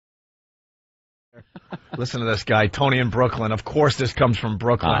Listen to this guy, Tony in Brooklyn. Of course this comes from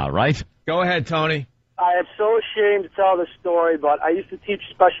Brooklyn. All right. Go ahead, Tony. I am so ashamed to tell this story, but I used to teach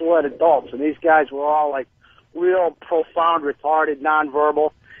special ed adults, and these guys were all like real profound, retarded,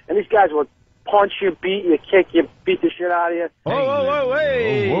 nonverbal, and these guys would punch you, beat you, kick you, beat the shit out of you. Whoa,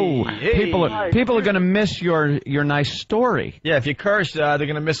 hey. Whoa. Hey. People are going to miss your nice story. Yeah, if you curse, they're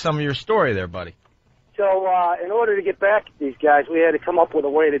going to miss some of your story there, buddy. So in order to get back at these guys, we had to come up with a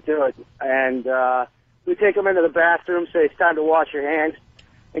way to do it, and we take them into the bathroom, say it's time to wash your hands,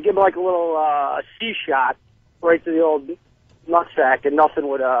 and give them like a little C shot right to the old nutsack, and nothing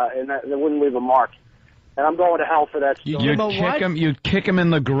would, and that wouldn't leave a mark. And I'm going to hell for that story. You'd kick him in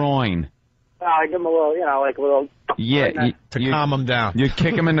the groin. I give him a little, like a little. Yeah, to calm him down. You'd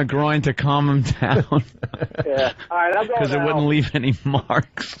kick him in the groin to calm him down. Yeah. All right, I'm going because it wouldn't leave any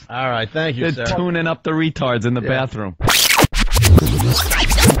marks. All right, thank you, They're sir. tuning up the retards in the bathroom.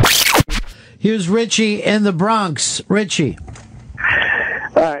 Here's Richie in the Bronx. Richie.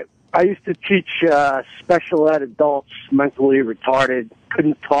 All right. I used to teach special ed adults, mentally retarded,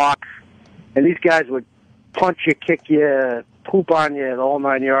 couldn't talk, and these guys would punch you, kick you, poop on you, the whole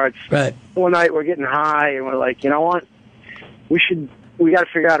 9 yards. Right. One night we're getting high, and we're like, you know what? We got to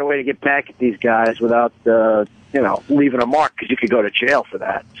figure out a way to get back at these guys without, leaving a mark, because you could go to jail for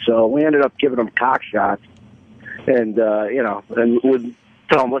that. So we ended up giving them cock shots, and and we'd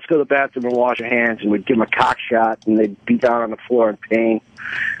tell them, let's go to the bathroom and wash our hands, and we'd give them a cock shot, and they'd be down on the floor in pain.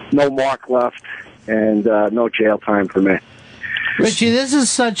 No mark left, and no jail time for me. Richie, this is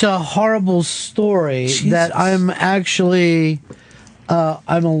such a horrible story that I'm actually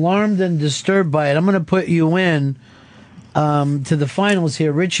I'm alarmed and disturbed by it. I'm going to put you in to the finals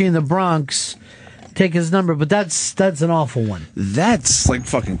here. Richie in the Bronx, take his number, but that's an awful one. That's like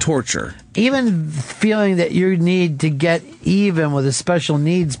fucking torture. Even feeling that you need to get even with a special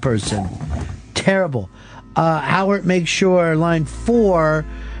needs person, terrible. Howard, make sure line 4,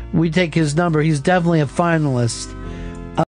 we take his number. He's definitely a finalist.